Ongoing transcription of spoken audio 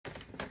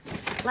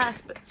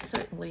last but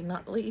certainly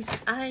not least,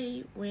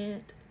 I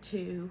went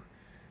to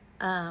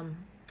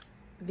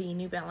the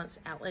New Balance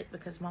outlet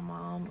because my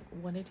mom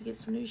wanted to get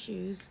some new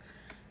shoes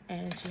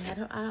and she had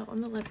her eye out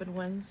on the leopard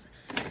ones.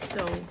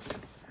 So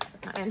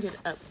I ended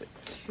up with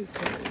 2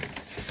 pairs.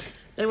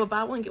 They were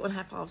buy one get one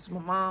half off, so my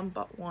mom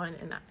bought one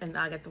and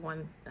I got the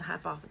one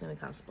half off, and then we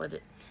kind of split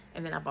it.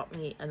 And then I bought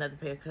me another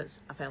pair because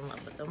I fell in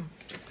love with them.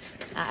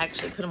 I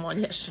actually put them on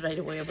yesterday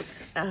to wear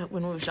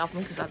when we were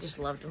shopping because I just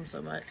loved them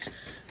so much.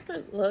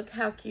 But look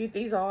how cute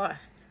these are.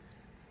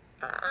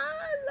 I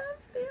love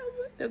them.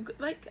 They're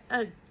like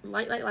a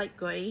light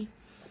gray,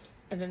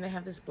 and then they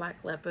have this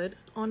black leopard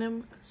on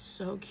them.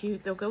 So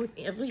cute. They'll go with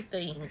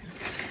everything.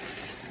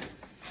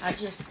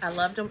 I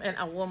loved them, and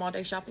I wore them all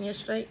day shopping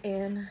yesterday,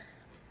 and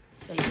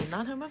they did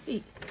not hurt my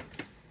feet.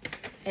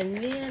 And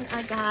then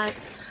I got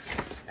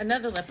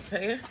another leopard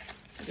pair.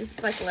 This is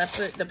like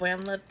leopard, the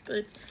brown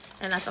leopard,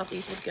 and I thought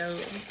these would go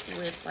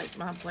with like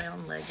my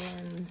brown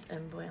leggings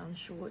and brown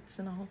shorts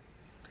and all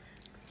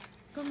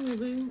from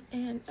Lulu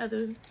and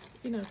other,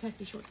 you know,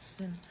 khaki shorts.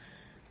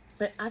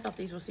 But I thought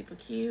these were super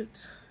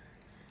cute.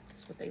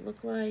 That's what they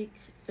look like.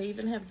 They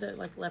even have the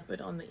like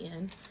leopard on the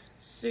end.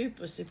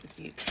 Super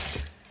cute.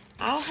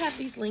 I'll have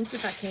these linked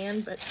if I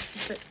can, but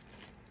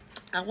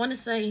I want to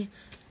say,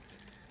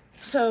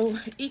 so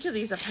each of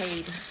these I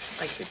paid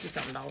like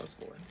 $50-something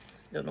for.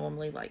 They're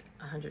normally like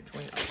 $120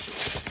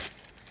 each.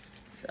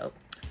 So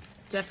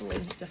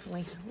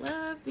definitely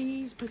love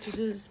these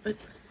purchases. But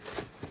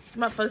it's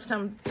my first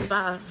time to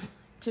buy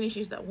tennis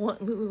shoes that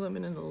want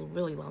Lululemon in a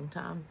really long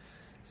time.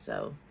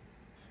 So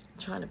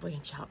I'm trying to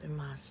branch out in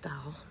my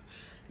style.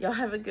 Y'all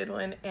have a good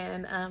one,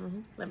 and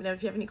let me know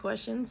if you have any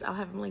questions. I'll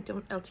have them linked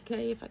on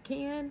LTK if I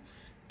can.